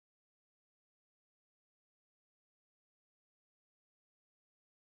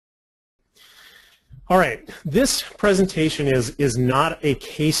All right, this presentation is not a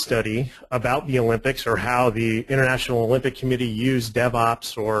case study about the Olympics or how the International Olympic Committee used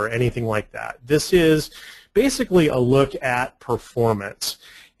DevOps or anything like that. This is basically a look at performance.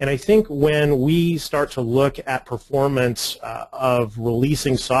 And I think when we start to look at performance of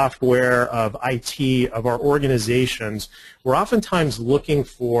releasing software, of IT, of our organizations, we're oftentimes looking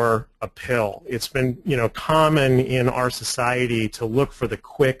for a pill. It's been, common in our society to look for the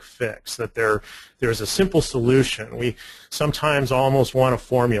quick fix, that there's a simple solution. We sometimes almost want a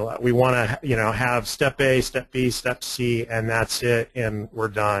formula. We want to, have step A, step B, step C, and that's it, and we're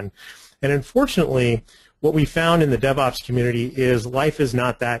done. And unfortunately, what we found in the DevOps community is life is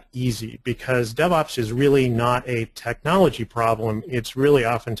not that easy, because DevOps is really not a technology problem. It's really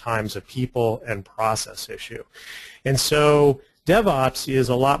oftentimes a people and process issue. And so DevOps is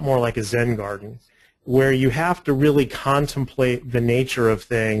a lot more like a Zen garden, where you have to really contemplate the nature of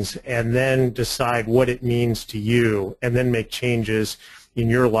things and then decide what it means to you, and then make changes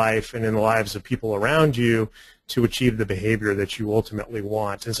in your life and in the lives of people around you to achieve the behavior that you ultimately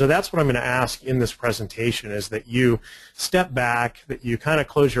want. And so that's what I'm going to ask in this presentation, is that you step back, that you kind of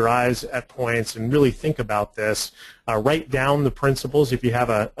close your eyes at points and really think about this. Write down the principles. If you have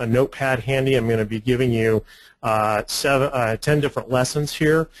a notepad handy, I'm going to be giving you 10 different lessons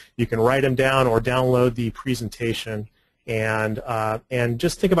here. You can write them down or download the presentation, and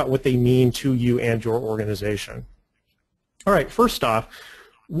just think about what they mean to you and your organization. All right, first off,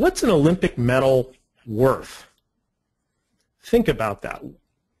 what's an Olympic medal worth? Think about that.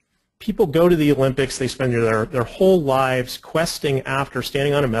 People go to the Olympics, they spend their whole lives questing after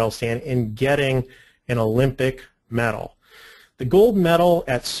standing on a medal stand and getting an Olympic medal. The gold medal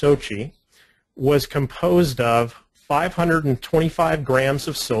at Sochi was composed of 525 grams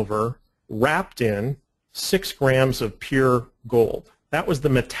of silver wrapped in 6 grams of pure gold. That was the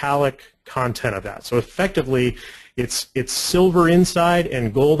metallic content of that. So effectively, it's silver inside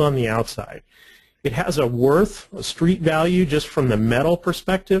and gold on the outside. It has a worth, a street value, just from the metal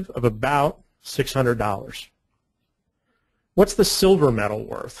perspective, of about $600. What's the silver medal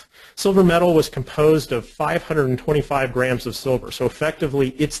worth? Silver medal was composed of 525 grams of silver. So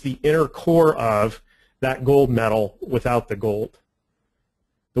effectively, it's the inner core of that gold medal without the gold.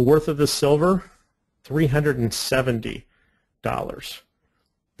 The worth of the silver, $370.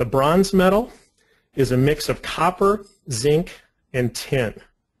 The bronze medal is a mix of copper, zinc, and tin.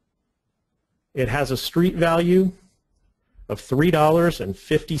 It has a street value of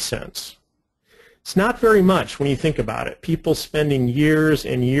 $3.50. It's not very much when you think about it. People spending years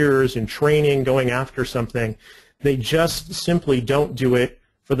and years in training, going after something, they just simply don't do it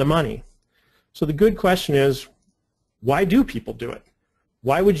for the money. So the good question is, why do people do it?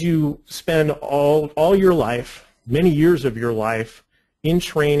 Why would you spend all your life, many years of your life, in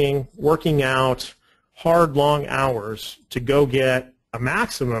training, working out, hard, long hours to go get a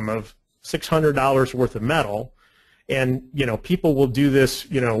maximum of $600 worth of metal? And people will do this,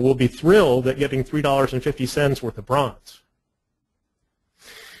 will be thrilled at getting $3.50 worth of bronze.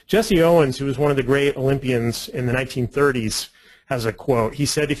 Jesse Owens, who was one of the great Olympians in the 1930s, has a quote. He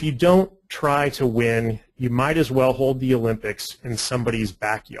said, "If you don't try to win, you might as well hold the Olympics in somebody's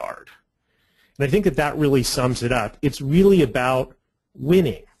backyard." And I think that really sums it up. It's really about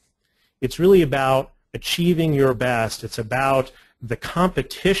winning. It's really about achieving your best. It's about the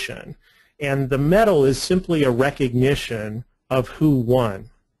competition. And the medal is simply a recognition of who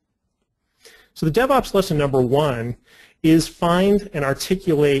won. So the DevOps lesson number 1 is find and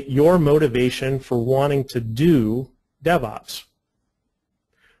articulate your motivation for wanting to do DevOps.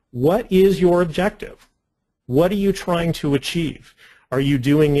 What is your objective? What are you trying to achieve? Are you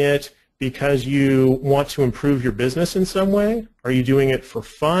doing it because you want to improve your business in some way? Are you doing it for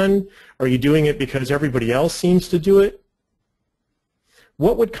fun? Are you doing it because everybody else seems to do it?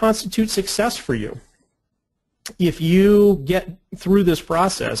 What would constitute success for you? If you get through this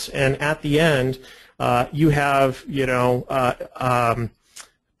process and at the end you have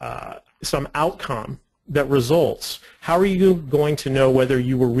some outcome that results, how are you going to know whether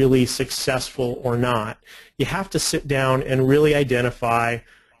you were really successful or not? You have to sit down and really identify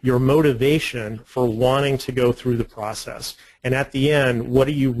your motivation for wanting to go through the process. And at the end, what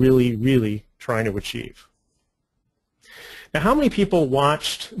are you really, really trying to achieve? Now, how many people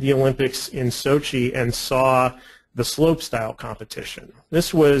watched the Olympics in Sochi and saw the slopestyle competition?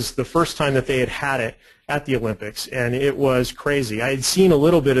 This was the first time that they had it at the Olympics, and it was crazy. I had seen a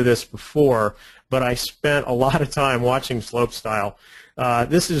little bit of this before, but I spent a lot of time watching slopestyle.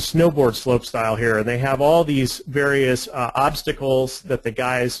 This is snowboard slopestyle here, and they have all these various obstacles that the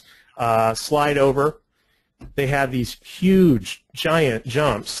guys slide over. they have these huge, giant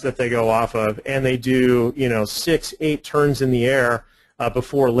jumps that they go off of, and they do, 6, 8 turns in the air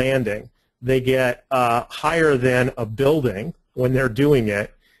before landing. They get higher than a building when they're doing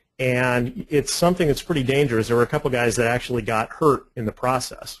it, and it's something that's pretty dangerous. There were a couple guys that actually got hurt in the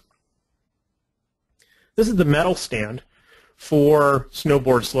process. This is the medal stand for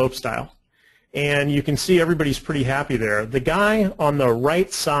snowboard slopestyle, and you can see everybody's pretty happy there. The guy on the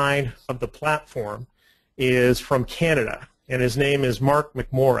right side of the platform is from Canada, and his name is Mark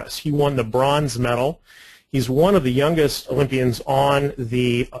McMorris. He won the bronze medal. He's one of the youngest Olympians on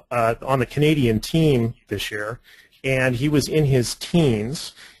the Canadian team this year, and he was in his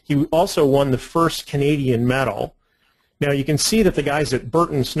teens. He also won the first Canadian medal. Now you can see that the guys at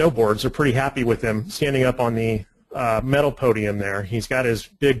Burton Snowboards are pretty happy with him standing up on the medal podium there. He's got his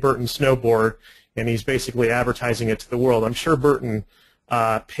big Burton snowboard, and he's basically advertising it to the world. I'm sure Burton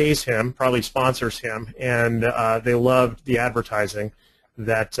pays him, probably sponsors him, and they loved the advertising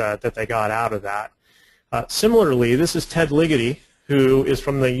that they got out of that. Similarly, this is Ted Ligety, who is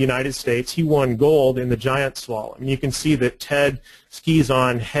from the United States. He won gold in the giant slalom. You can see that Ted skis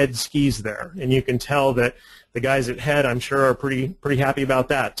on head skis there, and you can tell that the guys at Head, I'm sure, are pretty happy about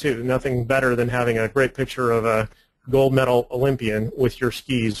that too. Nothing better than having a great picture of a gold medal Olympian with your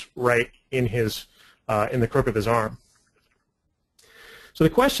skis right in his in the crook of his arm. So the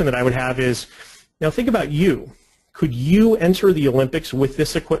question that I would have is, now think about you. Could you enter the Olympics with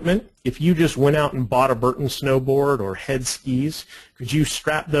this equipment? If you just went out and bought a Burton snowboard or Head skis, could you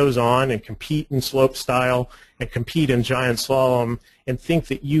strap those on and compete in slope style and compete in giant slalom and think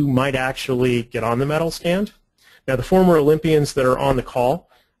that you might actually get on the medal stand? Now, the former Olympians that are on the call,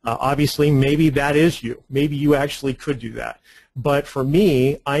 obviously maybe that is you. Maybe you actually could do that. But for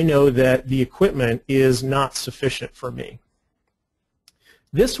me, I know that the equipment is not sufficient for me.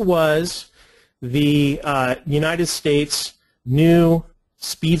 This was the United States new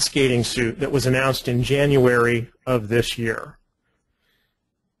speed skating suit that was announced in January of this year.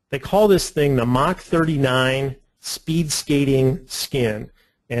 They call this thing the Mach 39 speed skating skin,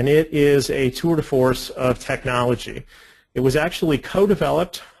 and it is a tour de force of technology. It was actually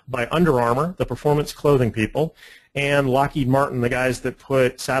co-developed by Under Armour, the performance clothing people, and Lockheed Martin, the guys that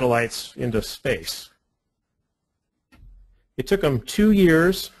put satellites into space. It took them 2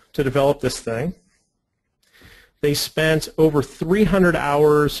 years to develop this thing. They spent over 300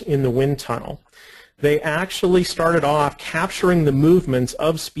 hours in the wind tunnel. They actually started off capturing the movements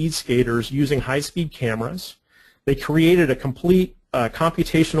of speed skaters using high-speed cameras. They created a complete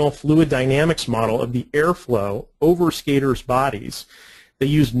computational fluid dynamics model of the airflow over skaters' bodies. They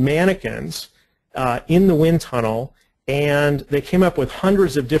used mannequins in the wind tunnel, and they came up with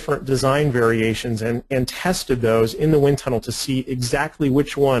hundreds of different design variations and tested those in the wind tunnel to see exactly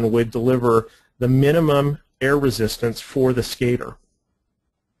which one would deliver the minimum air resistance for the skater.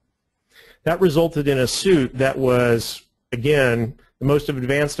 That resulted in a suit that was, again, the most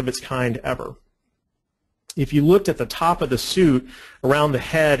advanced of its kind ever. If you looked at the top of the suit, around the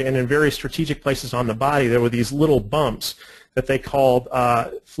head, and in very strategic places on the body, there were these little bumps that they called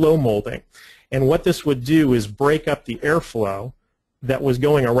flow molding. And what this would do is break up the airflow that was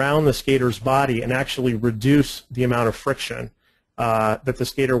going around the skater's body and actually reduce the amount of friction that the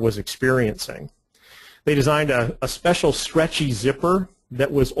skater was experiencing. They designed a special stretchy zipper that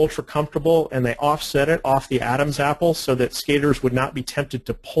was ultra comfortable, and they offset it off the Adam's apple so that skaters would not be tempted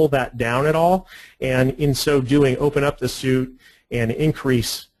to pull that down at all, and in so doing open up the suit and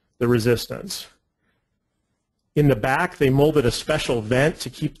increase the resistance. In the back, they molded a special vent to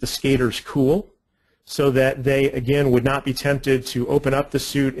keep the skaters cool so that they, again, would not be tempted to open up the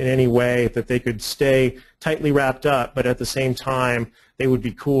suit in any way, that they could stay tightly wrapped up, but at the same time, they would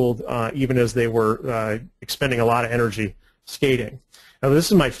be cooled even as they were expending a lot of energy skating. Now,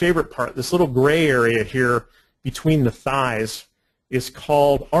 this is my favorite part. This little gray area here between the thighs is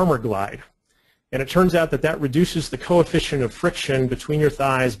called armor glide. And it turns out that that reduces the coefficient of friction between your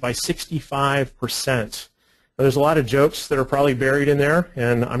thighs by 65%. Now, there's a lot of jokes that are probably buried in there,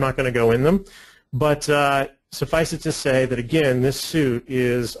 and I'm not going to go in them. But suffice it to say that, again, this suit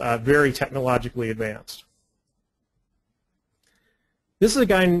is very technologically advanced. This is a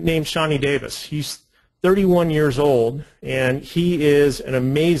guy named Shawnee Davis. He's 31 years old, and he is an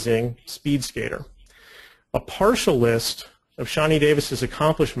amazing speed skater. A partial list of Shawnee Davis's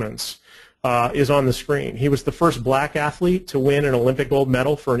accomplishments is on the screen. He was the first black athlete to win an Olympic gold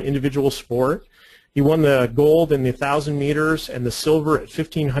medal for an individual sport. He won the gold in the 1,000 meters and the silver at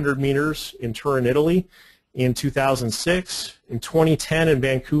 1,500 meters in Turin, Italy in 2006. In 2010 in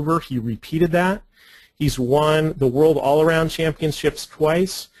Vancouver, he repeated that. He's won the World All-Around Championships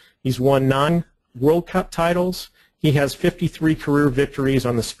twice. He's won 9 World Cup titles. He has 53 career victories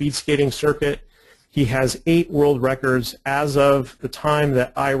on the speed skating circuit. He has 8 world records. As of the time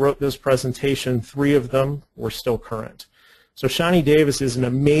that I wrote this presentation, 3 of them were still current. So Shawnee Davis is an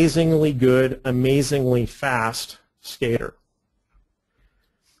amazingly good, amazingly fast skater.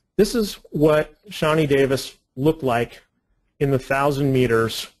 This is what Shawnee Davis looked like in the 1,000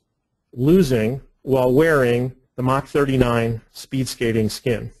 meters, losing while wearing the Mach 39 speed skating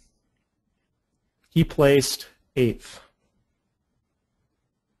skin. He placed 8th.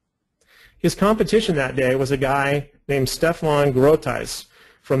 His competition that day was a guy named Stefan Groothuis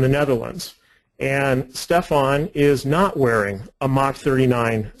from the Netherlands. And Stefan is not wearing a Mach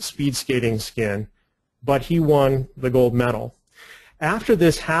 39 speed skating skin, but he won the gold medal. After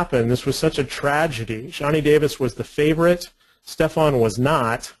this happened, this was such a tragedy. Shawnee Davis was the favorite, Stefan was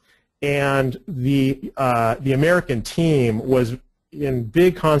not, and the American team was in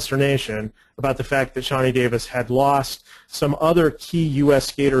big consternation about the fact that Shawnee Davis had lost. Some other key U.S.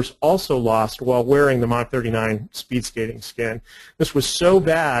 skaters also lost while wearing the Mach 39 speed skating skin. This was so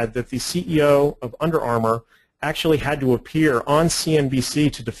bad that the CEO of Under Armour actually had to appear on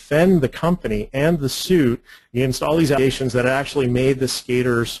CNBC to defend the company and the suit against all these allegations that actually made the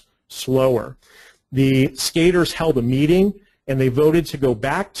skaters slower. The skaters held a meeting, and they voted to go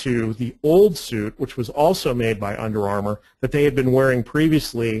back to the old suit, which was also made by Under Armour, that they had been wearing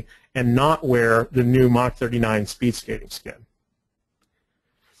previously, and not wear the new Mach 39 speed skating skin.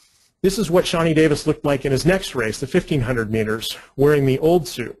 This is what Shawnee Davis looked like in his next race, the 1,500 meters, wearing the old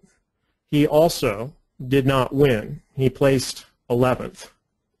suit. He also did not win. He placed 11th.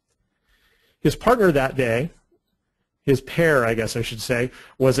 His partner that day, his pair, I guess I should say,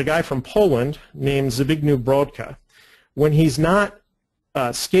 was a guy from Poland named Zbigniew Brodka. When he's not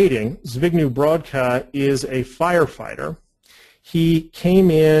skating, Zbigniew Brodka is a firefighter. He came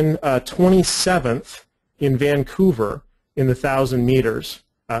in 27th in Vancouver in the 1,000 meters,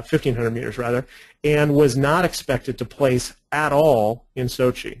 1,500 meters rather, and was not expected to place at all in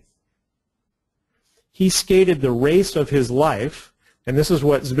Sochi. He skated the race of his life, and this is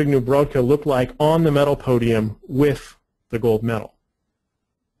what Zbigniew Brodka looked like on the medal podium with the gold medal.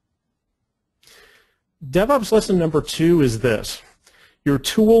 DevOps lesson number 2 is this: your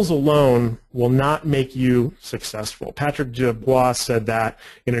tools alone will not make you successful. Patrick Dubois said that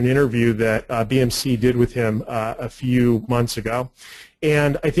in an interview that BMC did with him a few months ago.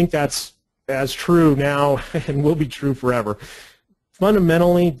 And I think that's as true now and will be true forever.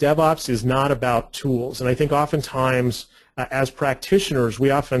 Fundamentally, DevOps is not about tools. And I think oftentimes as practitioners,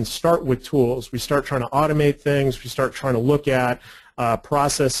 we often start with tools. We start trying to automate things. We start trying to look at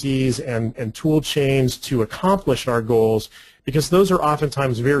processes and tool chains to accomplish our goals, because those are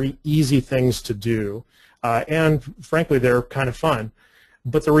oftentimes very easy things to do, and frankly they're kind of fun.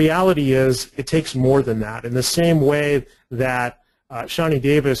 But the reality is it takes more than that. In the same way that Shawnee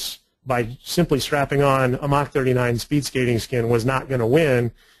Davis, by simply strapping on a Mach 39 speed skating skin, was not going to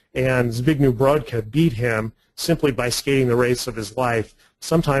win, and Zbigniew Brodka beat him simply by skating the race of his life,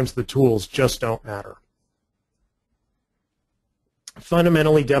 sometimes the tools just don't matter.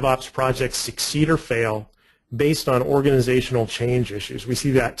 Fundamentally, DevOps projects succeed or fail based on organizational change issues. We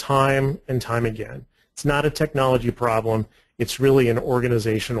see that time and time again. It's not a technology problem. It's really an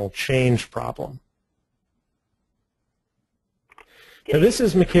organizational change problem. Now, this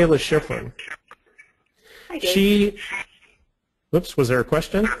is Michaela Schifrin. Hi, Dave. Whoops, was there a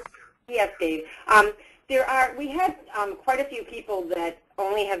question? Yes, Dave. We had quite a few people that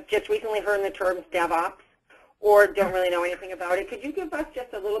only have just recently heard the terms DevOps or don't really know anything about it. Could you give us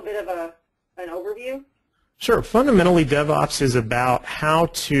just a little bit of an overview? Sure. Fundamentally, DevOps is about how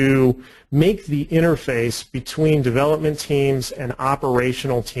to make the interface between development teams and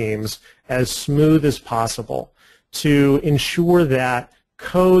operational teams as smooth as possible, to ensure that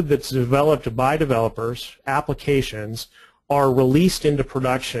code that's developed by developers, applications, are released into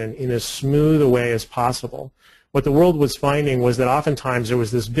production in as smooth a way as possible. What the world was finding was that oftentimes there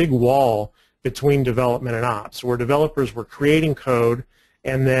was this big wall between development and ops, where developers were creating code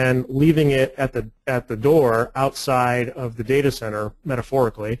and then leaving it at the door outside of the data center,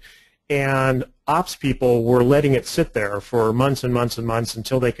 metaphorically, and ops people were letting it sit there for months and months and months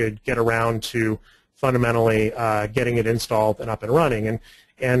until they could get around to fundamentally getting it installed and up and running.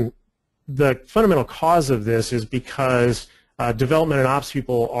 And the fundamental cause of this is because development and ops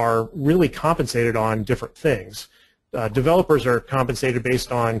people are really compensated on different things. Developers are compensated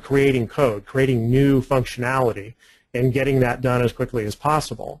based on creating code, creating new functionality, and getting that done as quickly as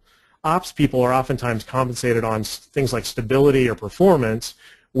possible. Ops people are oftentimes compensated on things like stability or performance,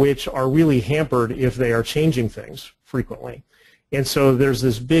 which are really hampered if they are changing things frequently. And so there's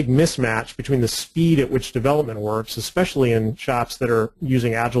this big mismatch between the speed at which development works, especially in shops that are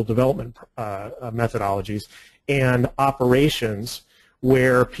using Agile development methodologies, and operations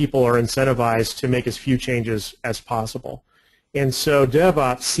where people are incentivized to make as few changes as possible. And so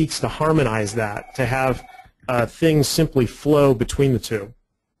DevOps seeks to harmonize that, to have things simply flow between the two.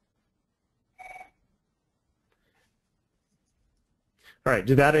 All right,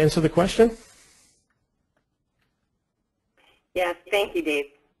 did that answer the question? Yes, thank you, Dave.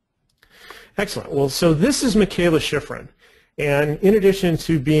 Excellent. Well, so this is Michaela Schifrin. And in addition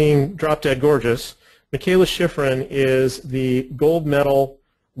to being drop-dead gorgeous, Michaela Schifrin is the gold medal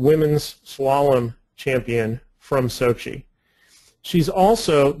women's slalom champion from Sochi. She's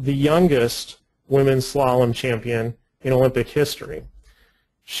also the youngest women's slalom champion in Olympic history.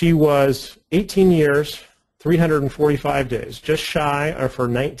 She was 18 years, 345 days, just shy of her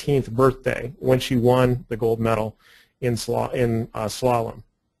 19th birthday when she won the gold medal in slalom.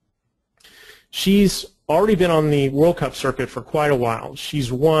 She's already been on the World Cup circuit for quite a while.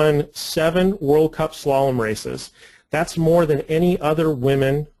 She's won 7 World Cup slalom races. That's more than any other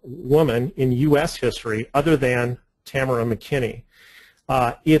woman in U.S. history other than Tamara McKinney.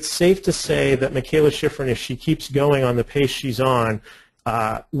 It's safe to say that Michaela Schifrin, if she keeps going on the pace she's on,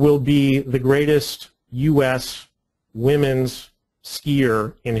 will be the greatest U.S. women's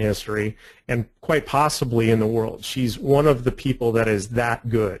skier in history and quite possibly in the world. She's one of the people that is that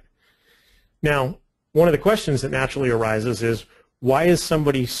good. Now, one of the questions that naturally arises is, why is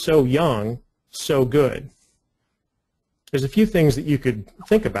somebody so young so good? There's a few things that you could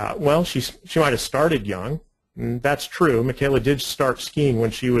think about. Well, she might have started young, and that's true. Michaela did start skiing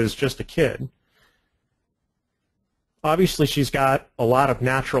when she was just a kid. Obviously, she's got a lot of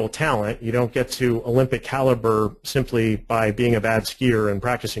natural talent. You don't get to Olympic caliber simply by being a bad skier and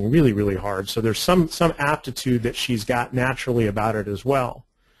practicing really, really hard. So there's some aptitude that she's got naturally about it as well.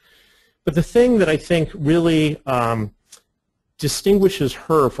 But the thing that I think really distinguishes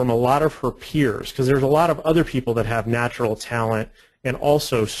her from a lot of her peers, because there's a lot of other people that have natural talent and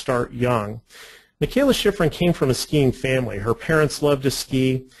also start young. Michaela Schifrin came from a skiing family. Her parents loved to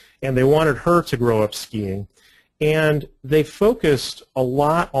ski, and they wanted her to grow up skiing. And they focused a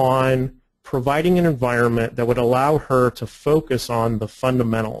lot on providing an environment that would allow her to focus on the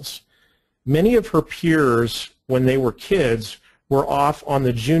fundamentals. Many of her peers, when they were kids, were off on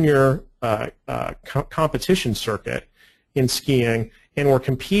the junior competition circuit in skiing and were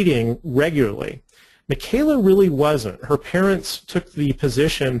competing regularly. Michaela really wasn't. Her parents took the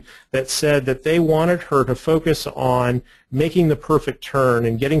position that said that they wanted her to focus on making the perfect turn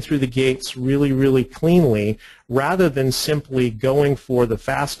and getting through the gates really, really cleanly, rather than simply going for the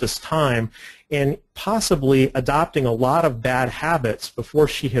fastest time and possibly adopting a lot of bad habits before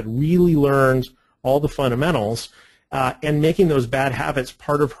she had really learned all the fundamentals, and making those bad habits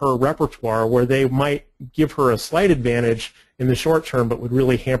part of her repertoire where they might give her a slight advantage in the short term but would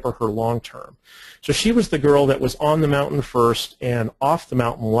really hamper her long term. So she was the girl that was on the mountain first and off the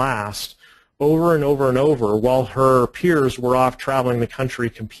mountain last over and over and over, while her peers were off traveling the country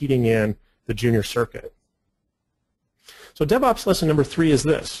competing in the junior circuit. So DevOps lesson number 3 is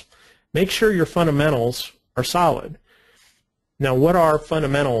this: make sure your fundamentals are solid. Now, what are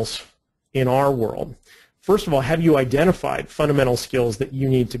fundamentals in our world? First of all, have you identified fundamental skills that you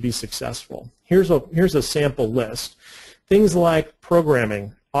need to be successful? Here's a sample list. Things like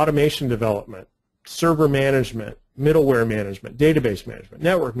programming, automation development, server management, middleware management, database management,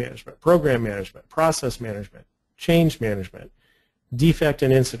 network management, program management, process management, change management, defect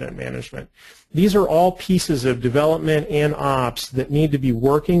and incident management. These are all pieces of development and ops that need to be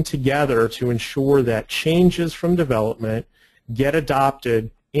working together to ensure that changes from development get adopted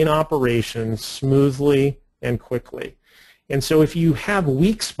in operations smoothly and quickly. And so if you have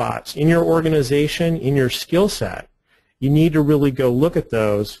weak spots in your organization, in your skill set, you need to really go look at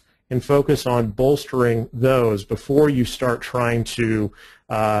those and focus on bolstering those before you start trying to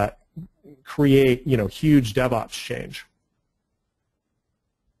create, huge DevOps change.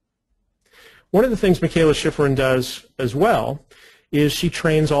 One of the things Michaela Schifrin does as well is she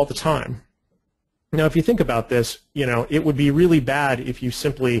trains all the time. Now, if you think about this, it would be really bad if you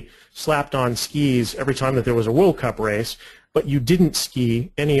simply slapped on skis every time that there was a World Cup race, but you didn't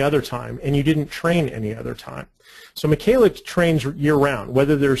ski any other time and you didn't train any other time. So Michaela trains year-round.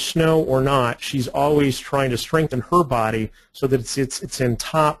 Whether there's snow or not, she's always trying to strengthen her body so that it's in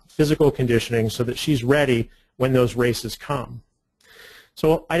top physical conditioning so that she's ready when those races come.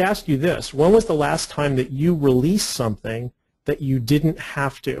 So I'd ask you this: when was the last time that you released something that you didn't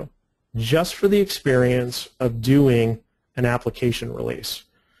have to, just for the experience of doing an application release?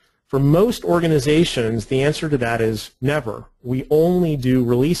 For most organizations, the answer to that is never. We only do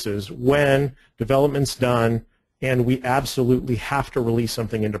releases when development's done and we absolutely have to release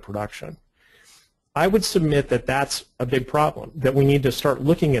something into production. I would submit that that's a big problem, that we need to start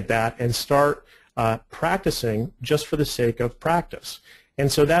looking at that and start practicing just for the sake of practice. And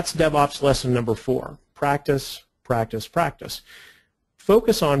so that's DevOps lesson number 4. Practice, practice, practice.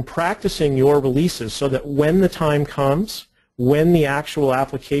 Focus on practicing your releases so that when the time comes, when the actual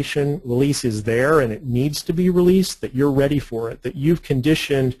application release is there and it needs to be released, that you're ready for it, that you've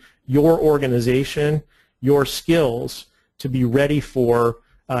conditioned your organization, your skills to be ready for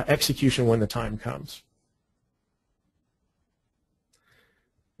execution when the time comes.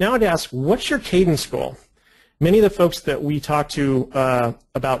 Now I'd ask, what's your cadence goal? Many of the folks that we talk to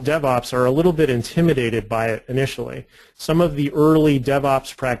about DevOps are a little bit intimidated by it initially. Some of the early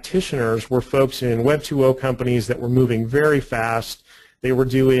DevOps practitioners were folks in Web 2.0 companies that were moving very fast. They were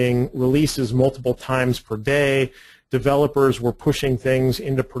doing releases multiple times per day. Developers were pushing things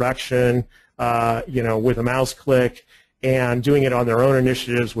into production with a mouse click and doing it on their own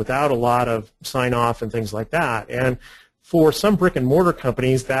initiatives without a lot of sign-off and things like that. And for some brick-and-mortar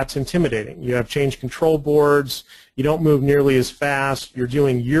companies, that's intimidating. You have change control boards. You don't move nearly as fast. You're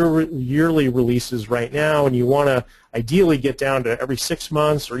doing yearly releases right now, and you want to ideally get down to every 6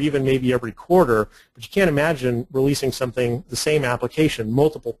 months or even maybe every quarter, but you can't imagine releasing something, the same application,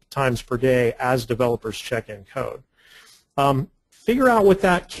 multiple times per day as developers check in code. Figure out what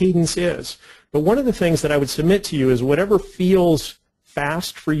that cadence is. But one of the things that I would submit to you is whatever feels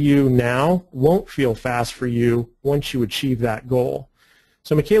fast for you now won't feel fast for you once you achieve that goal.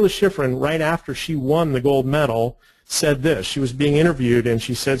 So Michaela Schifrin, right after she won the gold medal, said this. She was being interviewed and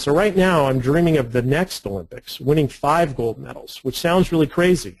she said, so right now I'm dreaming of the next Olympics, winning 5 gold medals, which sounds really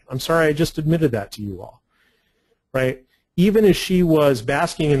crazy. I'm sorry I just admitted that to you all. Right? Even as she was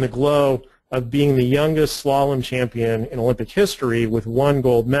basking in the glow of being the youngest slalom champion in Olympic history with 1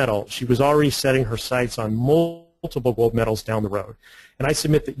 gold medal, she was already setting her sights on multiple gold medals down the road. And I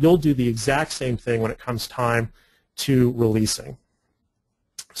submit that you'll do the exact same thing when it comes time to releasing.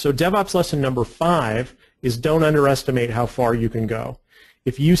 So DevOps lesson number 5 is don't underestimate how far you can go.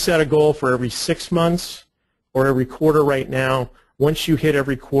 If you set a goal for every 6 months or every quarter right now, once you hit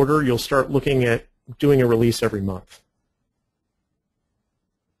every quarter, you'll start looking at doing a release every month.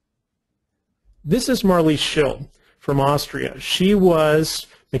 This is Marlies Schild from Austria. She was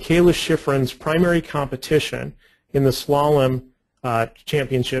Michaela Schifrin's primary competition in the slalom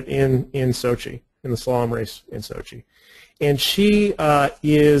championship in Sochi, in the slalom race in Sochi. And she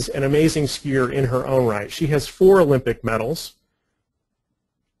is an amazing skier in her own right. She has 4 Olympic medals,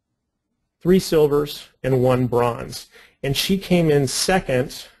 3 silvers, and 1 bronze. And she came in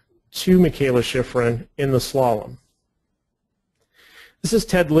second to Michaela Schifrin in the slalom. This is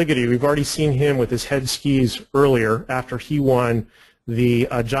Ted Ligety. We've already seen him with his head skis earlier after he won the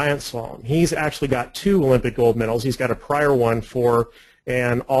giant slalom. He's actually got 2 Olympic gold medals. He's got a prior one for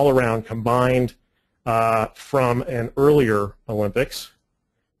an all-around combined from an earlier Olympics.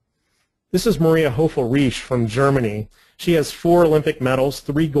 This is Maria Höfel-Riesch from Germany. She has 4 Olympic medals,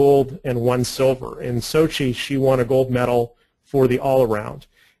 3 gold and 1 silver. In Sochi, she won a gold medal for the all-around.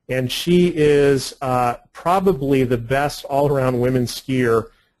 And she is probably the best all-around women's skier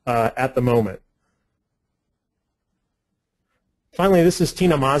at the moment. Finally, this is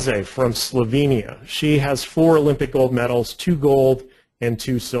Tina Maze from Slovenia. She has 4 Olympic gold medals, 2 gold and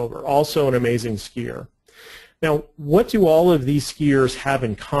 2 silver. Also an amazing skier. Now, what do all of these skiers have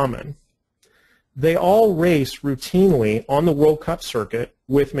in common? They all race routinely on the World Cup circuit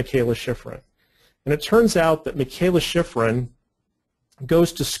with Michaela Schifrin. And it turns out that Michaela Schifrin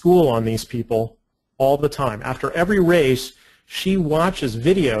goes to school on these people all the time. After every race, she watches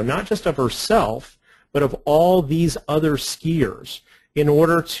video, not just of herself, but of all these other skiers in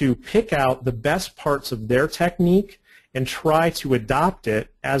order to pick out the best parts of their technique and try to adopt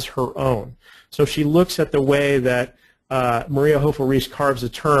it as her own. So she looks at the way that Maria Höfel-Riesch carves a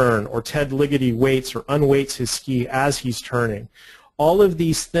turn, or Ted Ligety weights or unweights his ski as he's turning. All of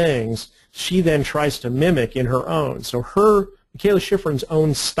these things she then tries to mimic in her own. So Michaela Schifrin's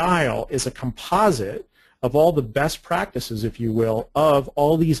own style is a composite of all the best practices, if you will, of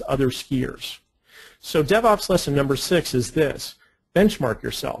all these other skiers. So DevOps lesson number 6 is this. Benchmark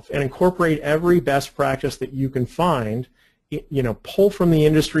yourself and incorporate every best practice that you can find. Pull from the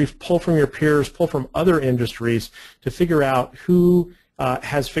industry, pull from your peers, pull from other industries to figure out who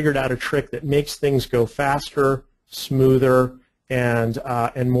has figured out a trick that makes things go faster, smoother, and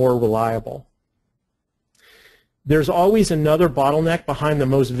more reliable. there's always another bottleneck behind the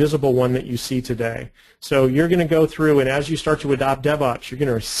most visible one that you see today. So you're going to go through, and as you start to adopt DevOps, you're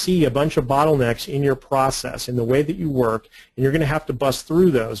going to see a bunch of bottlenecks in your process, in the way that you work, and you're going to have to bust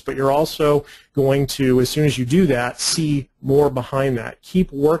through those. But you're also going to, as soon as you do that, see more behind that.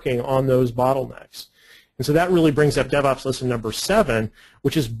 Keep working on those bottlenecks. And so that really brings up DevOps lesson number 7,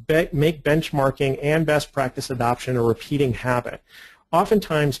 which is make benchmarking and best practice adoption a repeating habit.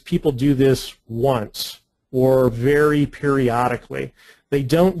 Oftentimes, people do this once or very periodically. They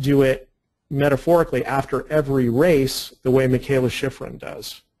don't do it metaphorically after every race the way Michaela Schifrin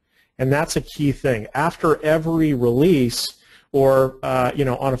does. And that's a key thing. After every release, or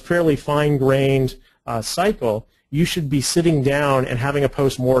on a fairly fine-grained cycle, you should be sitting down and having a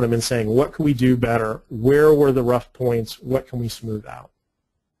post-mortem and saying, what can we do better? Where were the rough points? What can we smooth out?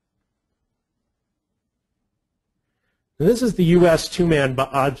 And this is the U.S. two-man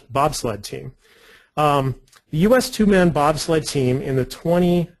bobsled team. The U.S. two-man bobsled team in the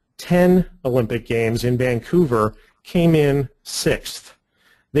 2010 Olympic Games in Vancouver came in 6th.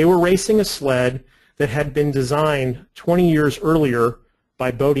 They were racing a sled that had been designed 20 years earlier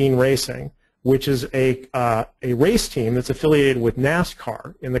by Bodine Racing, which is a race team that's affiliated with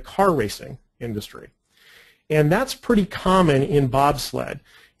NASCAR in the car racing industry. And that's pretty common in bobsled.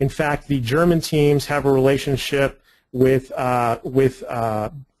 In fact, the German teams have a relationship with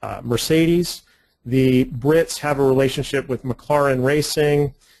Mercedes. The Brits have a relationship with McLaren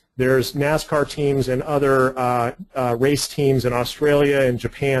Racing. There's NASCAR teams and other race teams in Australia and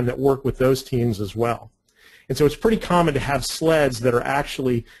Japan that work with those teams as well. And so it's pretty common to have sleds that are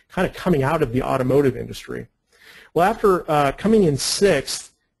actually kind of coming out of the automotive industry. Well, after coming in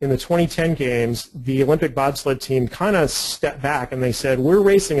 6th in the 2010 Games, the Olympic bobsled team kind of stepped back and they said, we're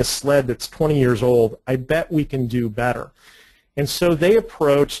racing a sled that's 20 years old. I bet we can do better. And so they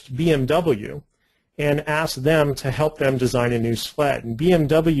approached BMW and asked them to help them design a new sled. And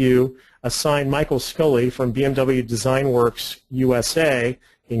BMW assigned Michael Scully from BMW Design Works USA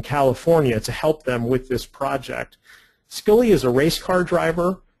in California to help them with this project. Scully is a race car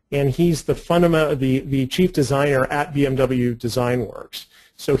driver, and he's the chief designer at BMW Design Works.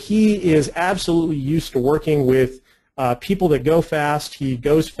 So he is absolutely used to working with people that go fast. He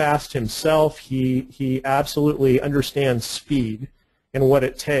goes fast himself. He absolutely understands speed and what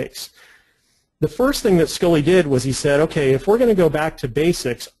it takes. The first thing that Scully did was he said, okay, if we're going to go back to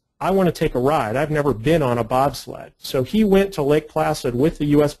basics, I want to take a ride. I've never been on a bobsled. So he went to Lake Placid with the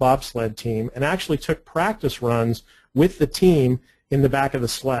U.S. bobsled team and actually took practice runs with the team in the back of the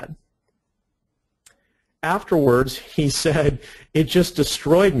sled. Afterwards, he said, it just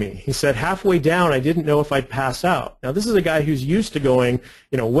destroyed me. He said, halfway down, I didn't know if I'd pass out. Now, this is a guy who's used to going,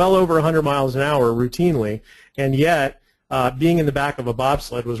 well over 100 miles an hour routinely, and yet being in the back of a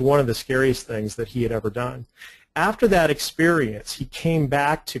bobsled was one of the scariest things that he had ever done. After that experience, he came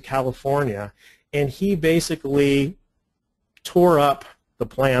back to California, and he basically tore up the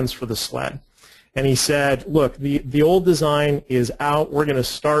plans for the sled. And he said, look, the old design is out. We're going to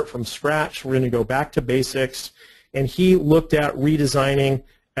start from scratch. We're going to go back to basics. And he looked at redesigning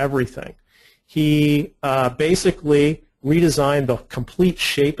everything. He basically redesigned the complete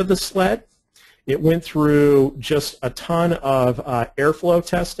shape of the sled. It went through just a ton of airflow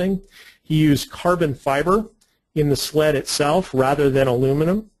testing. He used carbon fiber in the sled itself rather than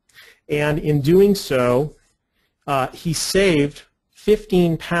aluminum. And in doing so, he saved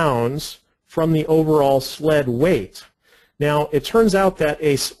 15 pounds from the overall sled weight. Now, it turns out that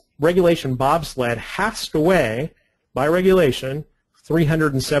a regulation bobsled has to weigh, by regulation,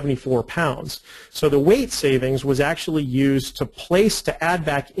 374 pounds. So the weight savings was actually used to add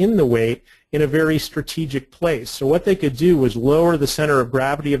back in the weight in a very strategic place. So what they could do was lower the center of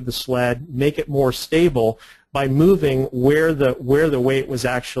gravity of the sled, make it more stable by moving where the weight was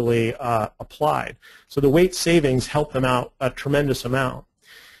actually applied. So the weight savings helped them out a tremendous amount.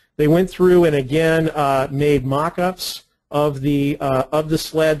 They went through and again made mock-ups of the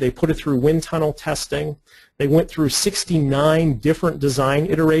sled. They put it through wind tunnel testing. They went through 69 different design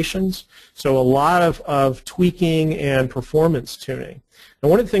iterations, so a lot of tweaking and performance tuning. And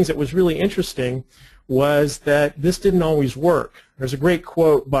one of the things that was really interesting was that this didn't always work. There's a great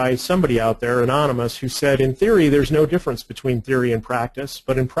quote by somebody out there, anonymous, who said, in theory, there's no difference between theory and practice,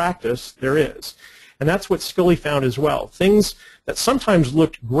 but in practice, there is. And that's what Scully found as well. Things that sometimes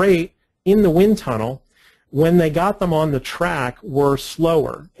looked great in the wind tunnel, when they got them on the track, were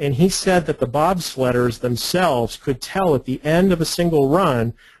slower. And he said that the bobsledders themselves could tell at the end of a single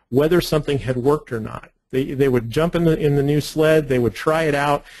run whether something had worked or not. They would jump in the new sled, they would try it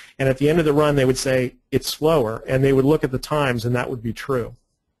out, and at the end of the run they would say, it's slower, and they would look at the times and that would be true.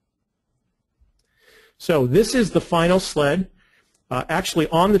 So this is the final sled, actually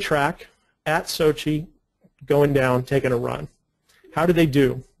on the track at Sochi, going down, taking a run. How did they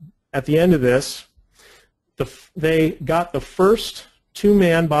do? At the end of this, they got the first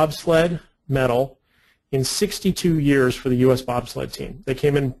two-man bobsled medal in 62 years for the U.S. bobsled team. They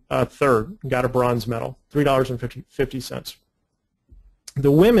came in third and got a bronze medal, $3.50.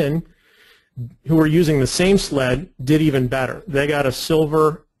 The women who were using the same sled did even better. They got a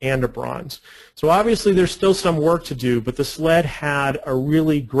silver and a bronze. So obviously there's still some work to do, but the sled had a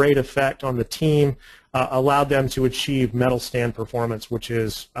really great effect on the team, allowed them to achieve medal stand performance, which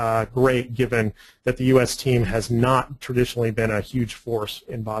is great given that the U.S. team has not traditionally been a huge force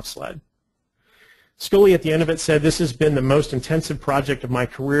in bobsled. Scully at the end of it said, "This has been the most intensive project of my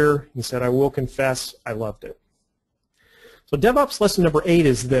career." He said, "I will confess, I loved it." So DevOps lesson number 8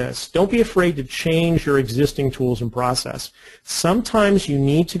 is this: don't be afraid to change your existing tools and process. Sometimes you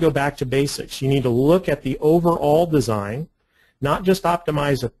need to go back to basics. You need to look at the overall design, not just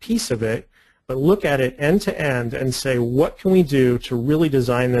optimize a piece of it, but look at it end to end and say, what can we do to really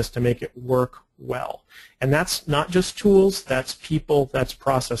design this to make it work well? And that's not just tools, that's people, that's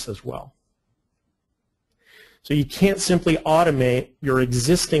process as well. So you can't simply automate your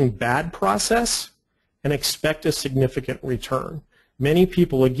existing bad process and expect a significant return. Many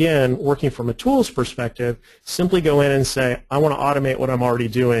people, again, working from a tools perspective, simply go in and say, I want to automate what I'm already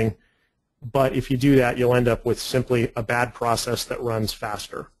doing, but if you do that, you'll end up with simply a bad process that runs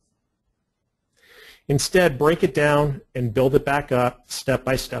faster. Instead, break it down and build it back up step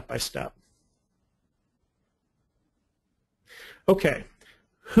by step by step. Okay,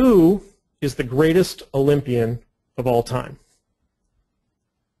 who is the greatest Olympian of all time?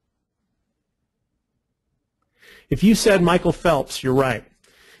 If you said Michael Phelps, you're right.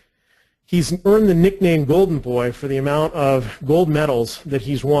 He's earned the nickname Golden Boy for the amount of gold medals that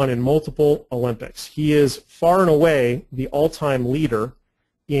he's won in multiple Olympics. He is far and away the all-time leader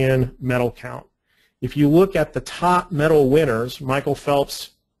in medal count. If you look at the top medal winners, Michael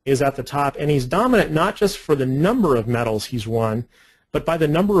Phelps is at the top, and he's dominant not just for the number of medals he's won, but by the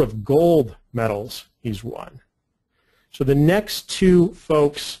number of gold medals he's won. So the next two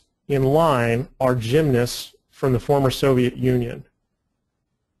folks in line are gymnasts from the former Soviet Union.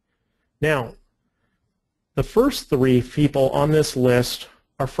 Now, the first three people on this list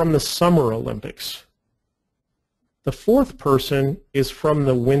are from the Summer Olympics. The fourth person is from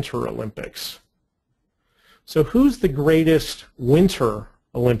the Winter Olympics. So who's the greatest Winter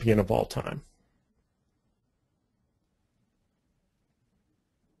Olympian of all time?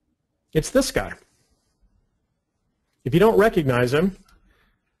 It's this guy. If you don't recognize him,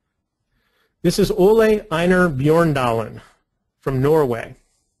 this is Ole Einar Bjorndalen from Norway.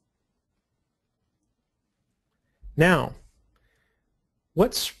 Now,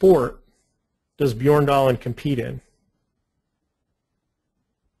 what sport does Bjorndalen compete in?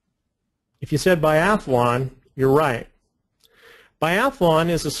 If you said biathlon, you're right. Biathlon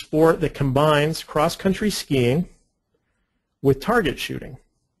is a sport that combines cross-country skiing with target shooting.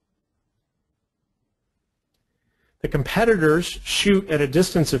 The competitors shoot at a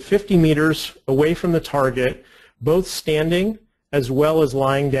distance of 50 meters away from the target, both standing as well as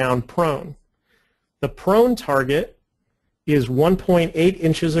lying down prone. The prone target is 1.8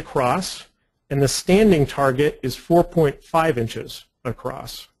 inches across, and the standing target is 4.5 inches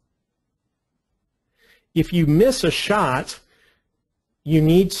across. If you miss a shot, you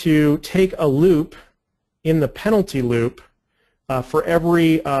need to take a loop in the penalty loop for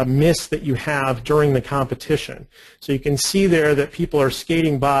every miss that you have during the competition. So you can see there that people are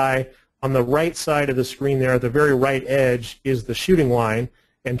skating by. On the right side of the screen there, at the very right edge, is the shooting line,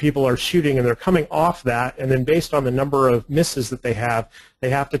 and people are shooting and they're coming off that, and then based on the number of misses that they have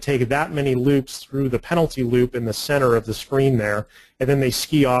to take that many loops through the penalty loop in the center of the screen there, and then they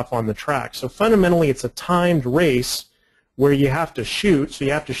ski off on the track. So fundamentally it's a timed race where you have to shoot, so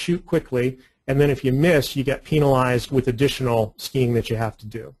you have to shoot quickly, and then if you miss, you get penalized with additional skiing that you have to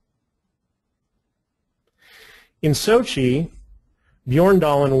do. In Sochi,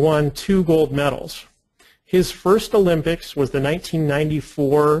 Bjorndalen won 2 gold medals. His first Olympics was the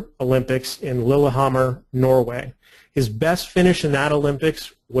 1994 Olympics in Lillehammer, Norway. His best finish in that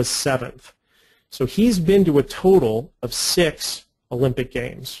Olympics was 7th. So he's been to a total of 6 Olympic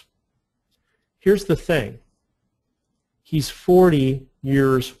Games. Here's the thing. He's 40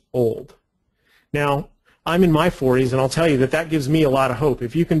 years old. Now, I'm in my 40s, and I'll tell you that that gives me a lot of hope.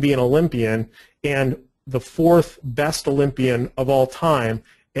 If you can be an Olympian and the 4th best Olympian of all time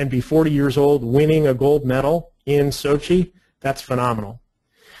and be 40 years old winning a gold medal in Sochi, that's phenomenal.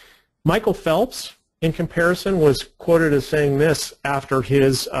 Michael Phelps in comparison, was quoted as saying this after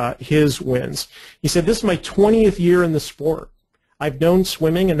his wins. He said, "This is my 20th year in the sport. I've known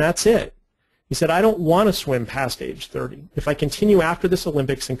swimming, and that's it." He said, "I don't want to swim past age 30. If I continue after this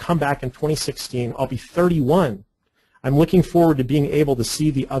Olympics and come back in 2016, I'll be 31. I'm looking forward to being able to see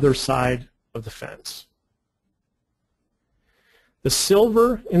the other side of the fence." The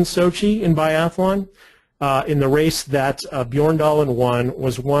silver in Sochi in biathlon, in the race that Bjorn Dahlin won,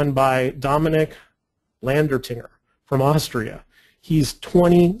 was won by Dominik Landertinger from Austria. He's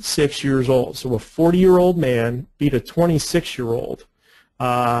 26 years old. So a 40-year-old man beat a 26-year-old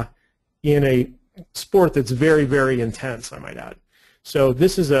in a sport that's very, very intense, I might add. So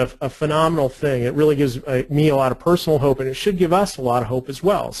this is a phenomenal thing. It really gives me a lot of personal hope, and it should give us a lot of hope as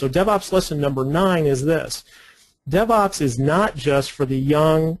well. So DevOps lesson number 9 is this. DevOps is not just for the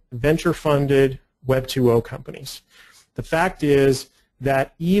young, venture-funded Web 2.0 companies. The fact is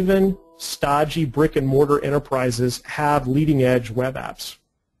that even stodgy brick-and-mortar enterprises have leading-edge web apps.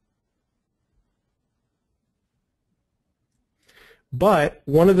 But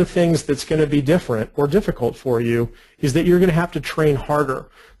one of the things that's going to be different or difficult for you is that you're going to have to train harder.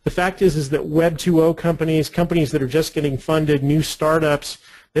 The fact is that Web 2.0 companies, companies that are just getting funded, new startups,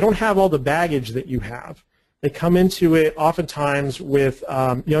 they don't have all the baggage that you have. They come into it oftentimes with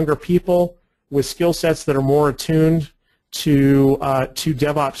younger people with skill sets that are more attuned to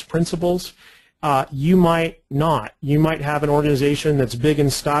DevOps principles. You might not. You might have an organization that's big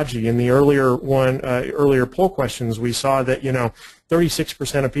and stodgy. In the earlier poll questions, we saw that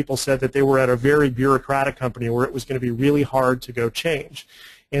 36% of people said that they were at a very bureaucratic company where it was going to be really hard to go change.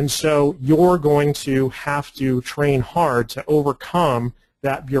 And so you're going to have to train hard to overcome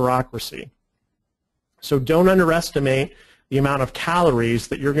that bureaucracy. So don't underestimate the amount of calories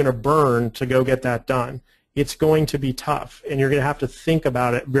that you're going to burn to go get that done. It's going to be tough, and you're going to have to think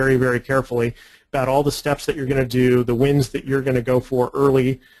about it very, very carefully, about all the steps that you're going to do, the wins that you're going to go for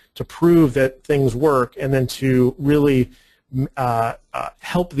early to prove that things work, and then to really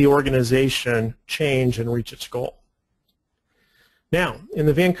help the organization change and reach its goal. Now, in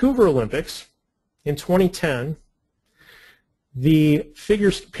the Vancouver Olympics in 2010, the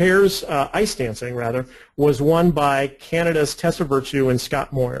pairs ice dancing, was won by Canada's Tessa Virtue and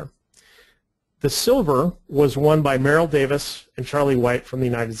Scott Moir. The silver was won by Merrill Davis and Charlie White from the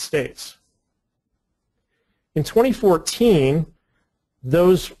United States. In 2014,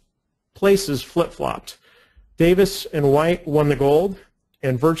 those places flip-flopped. Davis and White won the gold,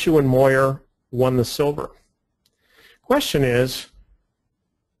 and Virtue and Moir won the silver. Question is,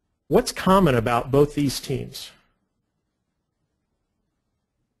 what's common about both these teams?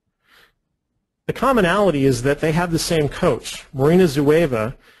 The commonality is that they have the same coach. Marina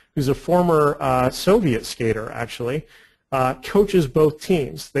Zueva, who's a former Soviet skater, actually, coaches both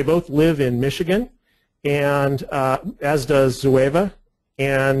teams. They both live in Michigan, and as does Zueva,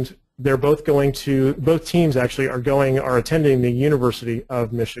 and they're both going to, both teams actually are attending the University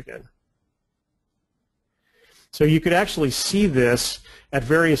of Michigan. So you could actually see this at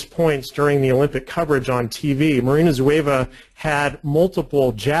various points during the Olympic coverage on TV. Marina Zueva had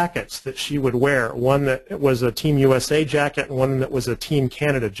multiple jackets that she would wear, one that was a Team USA jacket and one that was a Team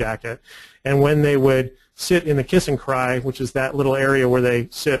Canada jacket. And when they would sit in the kiss and cry, which is that little area where they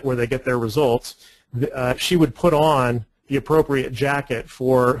sit where they get their results, she would put on the appropriate jacket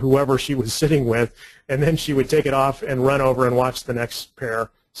for whoever she was sitting with, and then she would take it off and run over and watch the next pair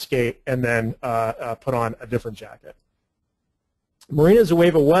skate and then put on a different jacket. Marina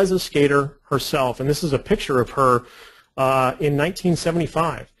Zueva was a skater herself, and this is a picture of her in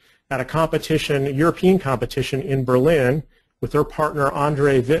 1975 at a competition, a European competition in Berlin with her partner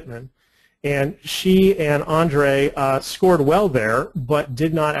Andre Wittmann. And she and Andre scored well there, but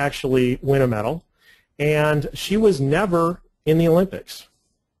did not actually win a medal. And she was never in the Olympics.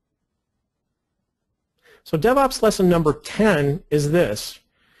 So DevOps lesson number 10 is this.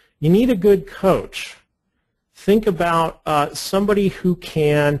 You need a good coach. Think about somebody who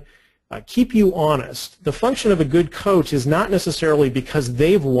can keep you honest. The function of a good coach is not necessarily because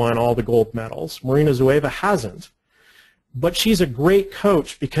they've won all the gold medals. Marina Zueva hasn't. But she's a great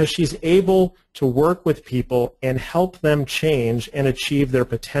coach because she's able to work with people and help them change and achieve their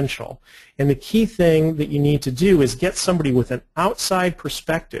potential. And the key thing that you need to do is get somebody with an outside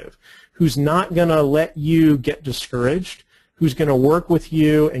perspective who's not going to let you get discouraged, who's going to work with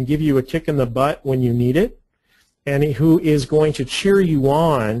you and give you a kick in the butt when you need it, and who is going to cheer you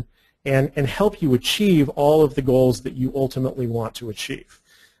on and help you achieve all of the goals that you ultimately want to achieve.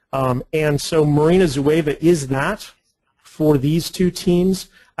 And so Marina Zueva is that for these two teams.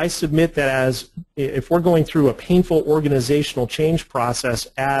 I submit that as if we're going through a painful organizational change process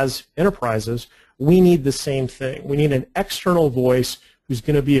as enterprises, We need the same thing. We need an external voice who's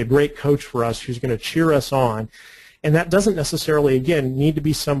going to be a great coach for us, who's going to cheer us on. And that doesn't necessarily, again, need to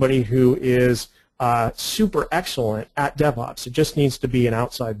be somebody who is super excellent at DevOps. It just needs to be an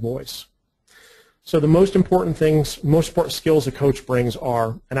outside voice. So the most important skills a coach brings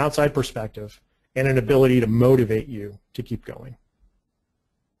are an outside perspective and an ability to motivate you to keep going.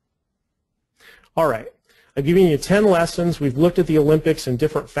 All right, I've given you 10 lessons. We've looked at the Olympics and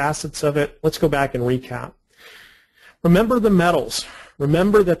different facets of it. Let's go back and recap. Remember the medals.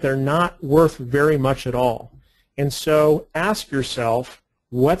 Remember that they're not worth very much at all. And so ask yourself,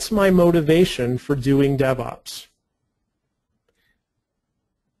 what's my motivation for doing DevOps?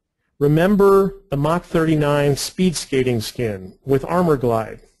 Remember the Mach 39 speed skating skin with Armor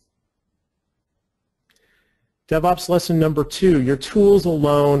Glide. DevOps lesson number 2, your tools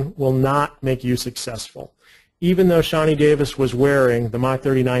alone will not make you successful. Even though Shawnee Davis was wearing the Mach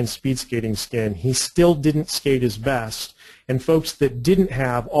 39 speed skating skin, he still didn't skate his best. And folks that didn't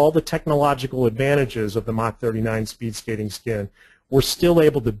have all the technological advantages of the Mach 39 speed skating skin were still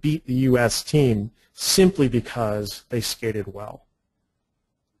able to beat the U.S. team simply because they skated well.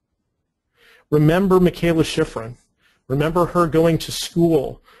 Remember Michaela Schifrin. Remember her going to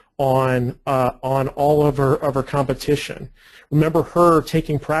school on all of her competition. Remember her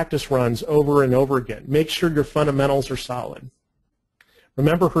taking practice runs over and over again. Make sure your fundamentals are solid.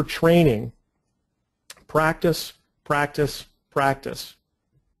 Remember her training. Practice, practice, practice.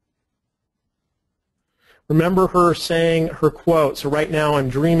 Remember her saying her quote, so right now I'm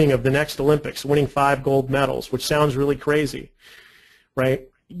dreaming of the next Olympics, winning 5 gold medals, which sounds really crazy, right?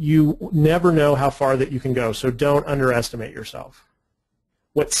 You never know how far that you can go, so don't underestimate yourself.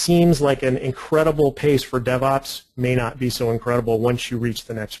 What seems like an incredible pace for DevOps may not be so incredible once you reach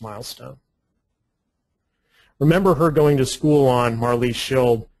the next milestone. Remember her going to school on Marlies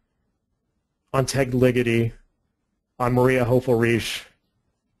Schild, on Ted Ligety, on Maria Hofelreich,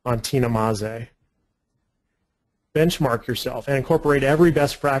 on Tina Maze. Benchmark yourself and incorporate every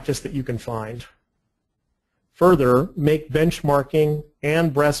best practice that you can find. Further, make benchmarking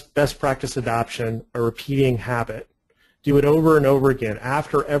and best practice adoption a repeating habit. Do it over and over again.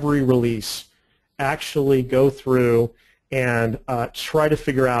 After every release, actually go through and try to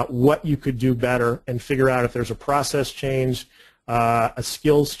figure out what you could do better and figure out if there's a process change, a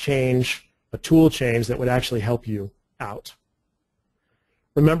skills change, a tool change that would actually help you out.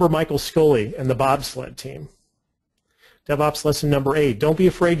 Remember Michael Scully and the bobsled team. DevOps lesson number 8, don't be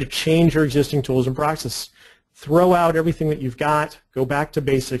afraid to change your existing tools and processes. Throw out everything that you've got, go back to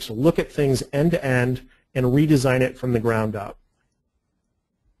basics, look at things end to end, and redesign it from the ground up.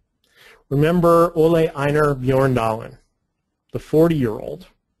 Remember Ole Einar Bjorndalen, the 40-year-old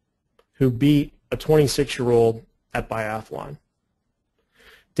who beat a 26-year-old at biathlon.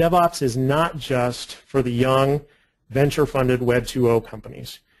 DevOps is not just for the young, venture-funded Web 2.0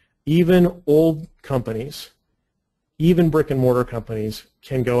 companies. Even old companies, even brick-and-mortar companies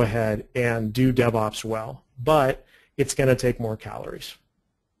can go ahead and do DevOps well, but it's going to take more calories.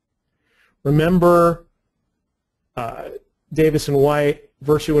 Remember Davis and White,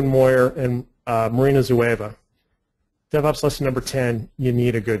 Virtue and Moyer, and Marina Zueva. DevOps lesson number 10, you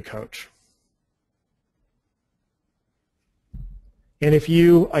need a good coach. And if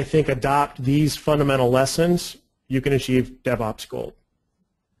you, I think, adopt these fundamental lessons, you can achieve DevOps Gold.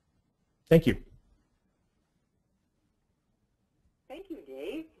 Thank you. Thank you,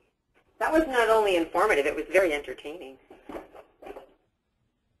 Dave. That was not only informative, it was very entertaining.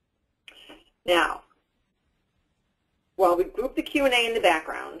 Now, while we group the Q&A in the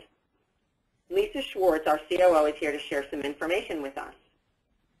background, Lisa Schwartz, our COO, is here to share some information with us.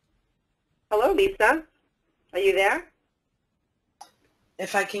 Hello, Lisa. Are you there?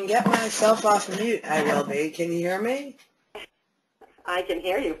 If I can get myself off mute, I will be. Can you hear me? I can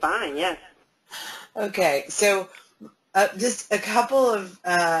hear you fine, yes. Okay, so just a couple of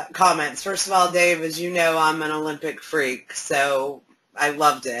comments. First of all, Dave, as you know, I'm an Olympic freak, so I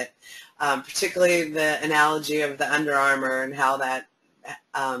loved it. Particularly the analogy of the Under Armour and how that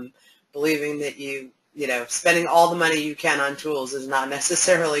believing that you know, spending all the money you can on tools is not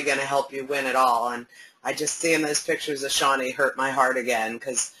necessarily going to help you win at all. And I just seeing those pictures of Shawnee hurt my heart again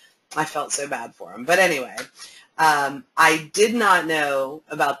because I felt so bad for him. But anyway, I did not know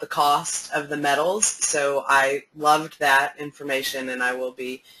about the cost of the medals, so I loved that information, and I will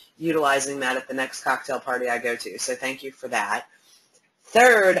be utilizing that at the next cocktail party I go to. So thank you for that.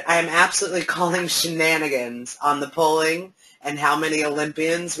 Third, I am absolutely calling shenanigans on the polling and how many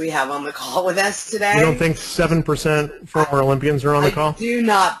Olympians we have on the call with us today. You don't think 7% former Olympians are on the call? I do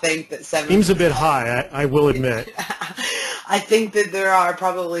not think that 7%. Seems a bit high, I will admit. I think that there are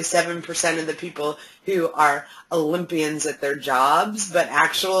probably 7% of the people who are Olympians at their jobs, but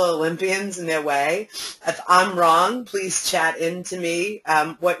actual Olympians in their way. If I'm wrong, please chat into me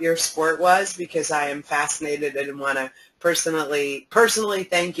what your sport was, because I am fascinated and want to personally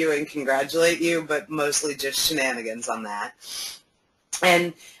thank you and congratulate you, but mostly just shenanigans on that.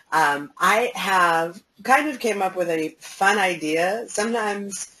 And I have kind of came up with a fun idea.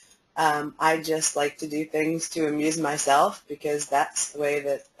 Sometimes I just like to do things to amuse myself, because that's the way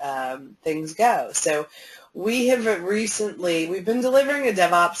that things go. So we've been delivering a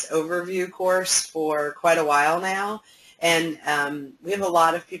DevOps overview course for quite a while now, and we have a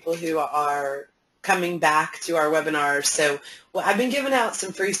lot of people who are coming back to our webinars. So I've been giving out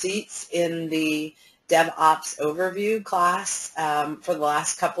some free seats in the DevOps overview class for the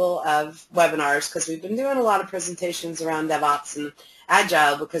last couple of webinars, because we've been doing a lot of presentations around DevOps and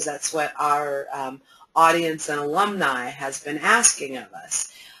Agile, because that's what our audience and alumni has been asking of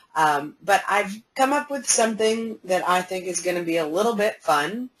us. But I've come up with something that I think is going to be a little bit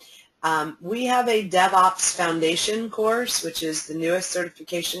fun. We have a DevOps Foundation course, which is the newest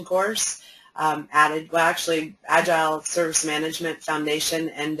certification course added. Well, actually, Agile Service Management Foundation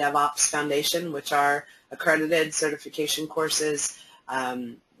and DevOps Foundation, which are accredited certification courses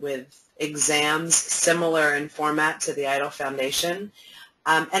with exams similar in format to the ITIL Foundation.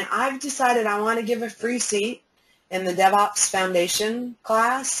 And I've decided I want to give a free seat in the DevOps Foundation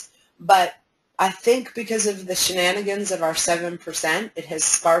class, but I think because of the shenanigans of our 7%, it has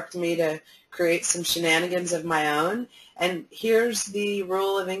sparked me to create some shenanigans of my own. And here's the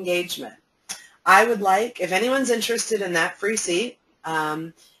rule of engagement. I would like, if anyone's interested in that free seat,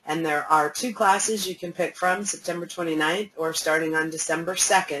 and there are 2 classes you can pick from, September 29th or starting on December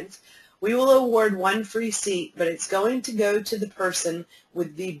 2nd, we will award 1 free seat, but it's going to go to the person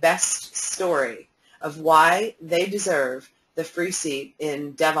with the best story of why they deserve the free seat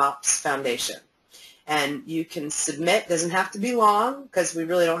in DevOps Foundation. And you can submit, doesn't have to be long, because we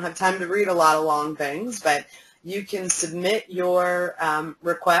really don't have time to read a lot of long things, but you can submit your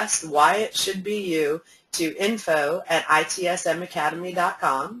request, why it should be you, to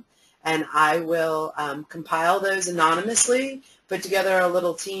info@itsmacademy.com, and I will compile those anonymously, put together a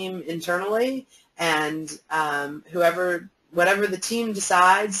little team internally, and whatever the team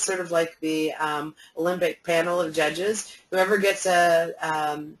decides, sort of like the Olympic panel of judges, whoever gets a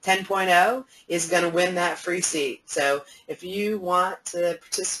 10.0 is going to win that free seat. So if you want to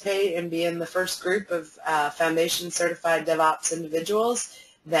participate and be in the first group of Foundation Certified DevOps individuals,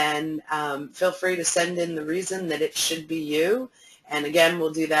 then feel free to send in the reason that it should be you. And again,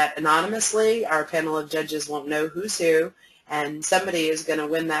 we'll do that anonymously. Our panel of judges won't know who's who, and somebody is going to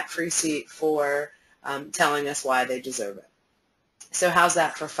win that free seat for telling us why they deserve it. So how's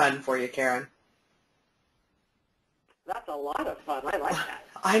that for fun for you, Karen? That's a lot of fun. I like that.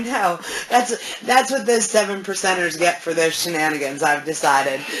 I know. That's what those 7%ers get for those shenanigans, I've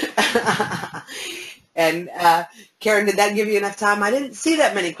decided. And Karen, did that give you enough time? I didn't see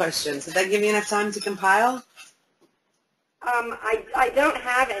that many questions. Did that give you enough time to compile? I don't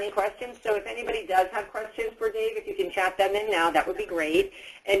have any questions, so if anybody does have questions for Dave, if you can chat them in now, that would be great.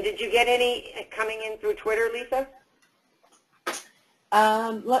 And did you get any coming in through Twitter, Lisa?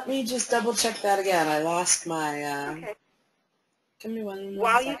 Let me just double check that again. I lost my, okay. Give me one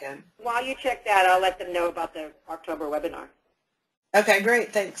second. While you check that, I'll let them know about the October webinar. Okay,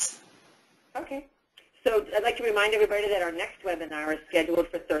 great, thanks. Okay. So I'd like to remind everybody that our next webinar is scheduled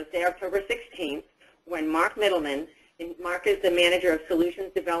for Thursday, October 16th, when Mark Middleman, and Mark is the Manager of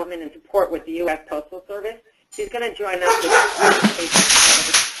Solutions Development and Support with the U.S. Postal Service. He's going to join us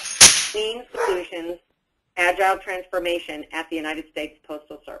with Lean Solutions, Agile Transformation at the United States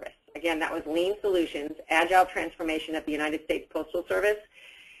Postal Service. Again, that was Lean Solutions, Agile Transformation at the United States Postal Service.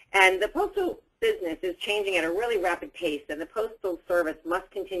 And the postal business is changing at a really rapid pace, and the Postal Service must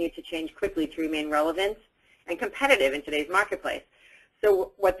continue to change quickly to remain relevant and competitive in today's marketplace.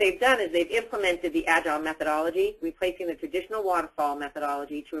 So what they've done is they've implemented the Agile methodology, replacing the traditional waterfall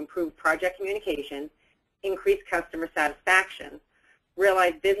methodology to improve project communication, increase customer satisfaction,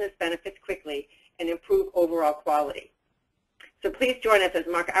 realize business benefits quickly, and improve overall quality. So please join us as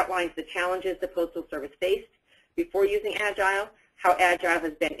Mark outlines the challenges the Postal Service faced before using Agile, how Agile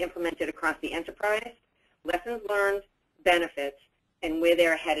has been implemented across the enterprise, lessons learned, benefits, and where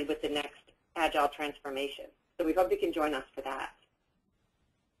they're headed with the next Agile transformation. So we hope you can join us for that.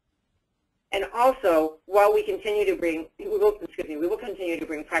 And also, while we continue to bring, we will continue to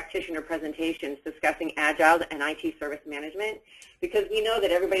bring practitioner presentations discussing Agile and IT service management, because we know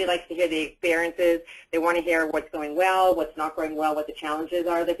that everybody likes to hear the experiences. They want to hear what's going well, what's not going well, what the challenges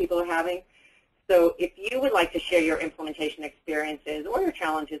are that people are having. So if you would like to share your implementation experiences or your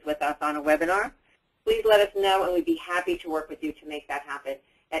challenges with us on a webinar, please let us know, and we'd be happy to work with you to make that happen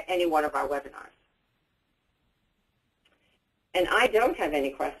at any one of our webinars. And I don't have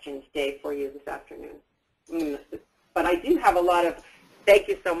any questions, Dave, for you this afternoon. But I do have a lot of, thank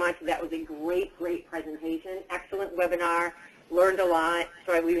you so much. That was a great, great presentation. Excellent webinar. Learned a lot.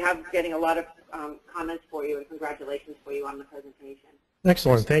 So we have getting a lot of comments for you and congratulations for you on the presentation.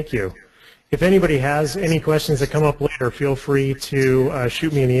 Excellent. Thank you. If anybody has any questions that come up later, feel free to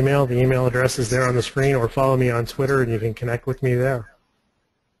shoot me an email. The email address is there on the screen, or follow me on Twitter and you can connect with me there.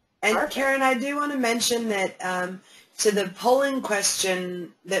 And Karen, I do want to mention that to the polling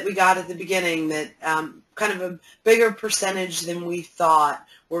question that we got at the beginning, that kind of a bigger percentage than we thought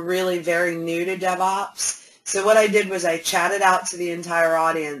were really very new to DevOps. So what I did was I chatted out to the entire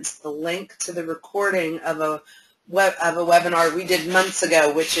audience the link to the recording of a webinar we did months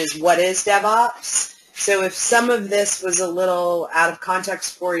ago, which is What is DevOps? So if some of this was a little out of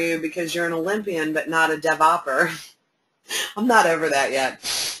context for you because you're an Olympian but not a DevOpper, I'm not over that yet,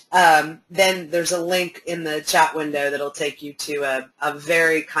 then there's a link in the chat window that'll take you to a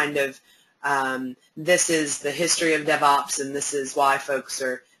very kind of, this is the history of DevOps and this is why folks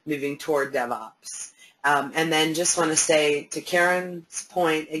are moving toward DevOps. And then just want to say, to Karen's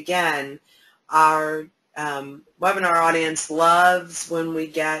point again, our webinar audience loves when we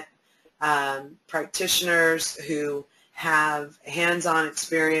get practitioners who have hands-on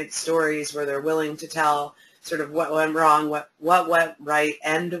experience stories where they're willing to tell sort of what went wrong, what went right,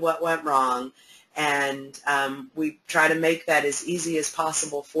 and what went wrong. And we try to make that as easy as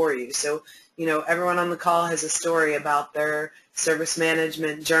possible for you. So, you know, everyone on the call has a story about their service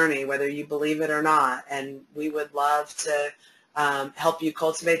management journey, whether you believe it or not, and we would love to help you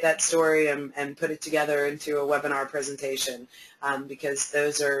cultivate that story and put it together into a webinar presentation, because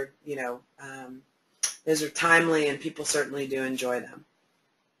those are, you know, those are timely and people certainly do enjoy them.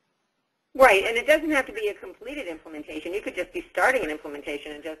 Right, and it doesn't have to be a completed implementation. You could just be starting an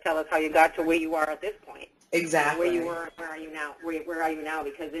implementation and just tell us how you got to where you are at this point. Exactly. Where you were, where are you now? Where are you now?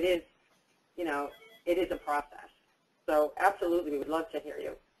 Because it is, you know, it is a process. So absolutely, we would love to hear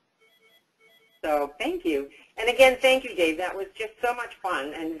you. So thank you. And again, thank you, Dave. That was just so much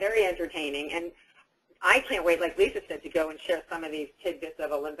fun and very entertaining. And I can't wait, like Lisa said, to go and share some of these tidbits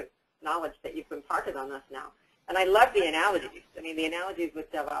of Olympic knowledge that you've imparted on us now. And I love the analogies. I mean, the analogies with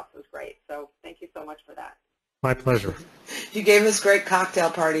DevOps was great. So thank you so much for that. My pleasure. You gave us great cocktail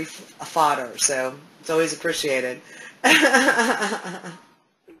party fodder, so it's always appreciated.